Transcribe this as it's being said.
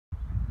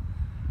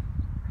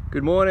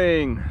Good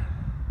morning,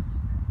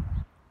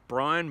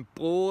 Brian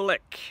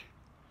Borlick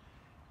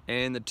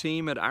and the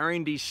team at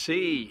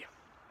RNDC.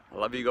 I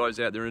love you guys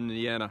out there in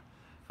Indiana.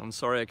 I'm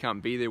sorry I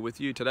can't be there with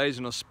you. Today's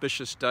an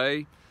auspicious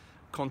day,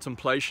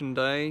 contemplation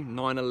day,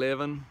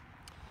 9/11.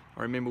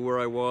 I remember where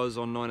I was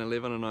on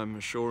 9/11 and I'm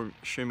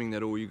assuming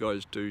that all you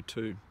guys do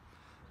too.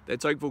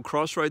 That's Oakville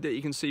Crossroad that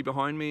you can see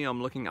behind me.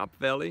 I'm looking up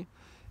valley,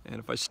 and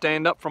if I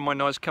stand up from my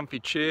nice comfy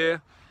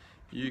chair,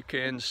 you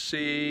can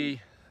see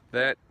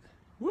that,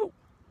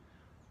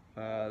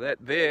 that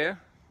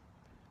there,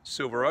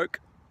 Silver Oak.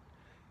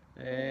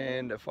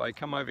 And if I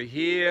come over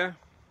here,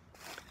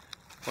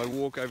 if I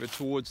walk over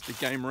towards the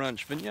Game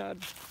Ranch Vineyard,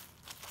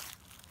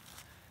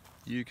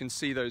 you can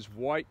see those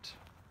white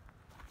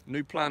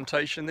new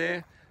plantation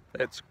there.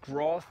 That's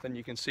Groth, and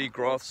you can see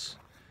Groth's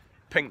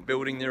pink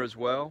building there as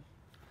well.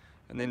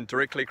 And then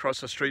directly across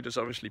the street is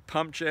obviously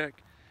Pump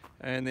Jack,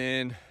 and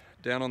then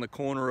down on the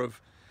corner of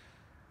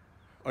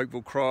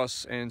Oakville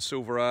Cross and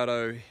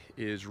Silverado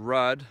is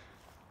Rudd,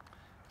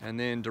 and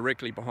then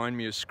directly behind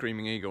me is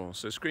Screaming Eagle.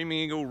 So Screaming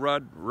Eagle,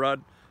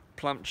 Rudd,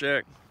 Plump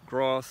Jack,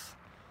 Groth,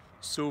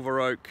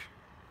 Silver Oak.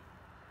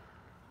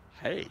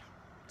 Hey,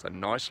 it's a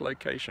nice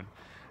location.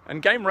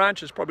 And Game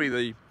Ranch is probably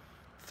the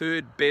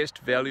third best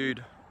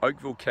valued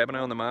Oakville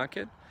Cabernet on the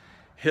market.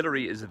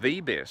 Hillary is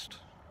the best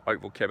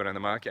Oakville Cabernet on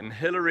the market, and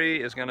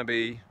Hillary is going to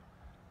be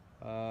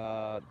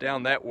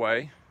down that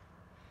way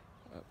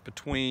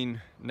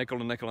between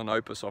Nickel and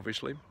Opus,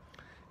 obviously.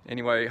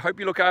 Anyway, hope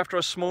you look after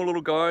us small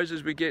little guys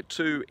as we get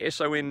to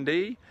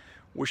SOND.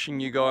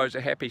 Wishing you guys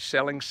a happy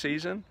selling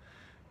season.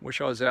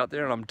 Wish I was out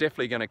there, and I'm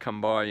definitely going to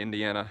come by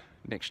Indiana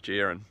next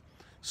year and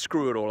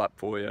screw it all up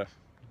for you.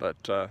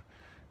 But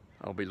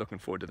I'll be looking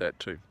forward to that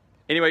too.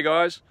 Anyway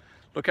guys,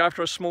 look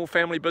after us small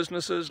family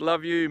businesses.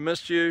 Love you,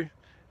 missed you,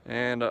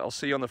 and I'll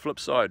see you on the flip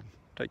side.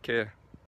 Take care.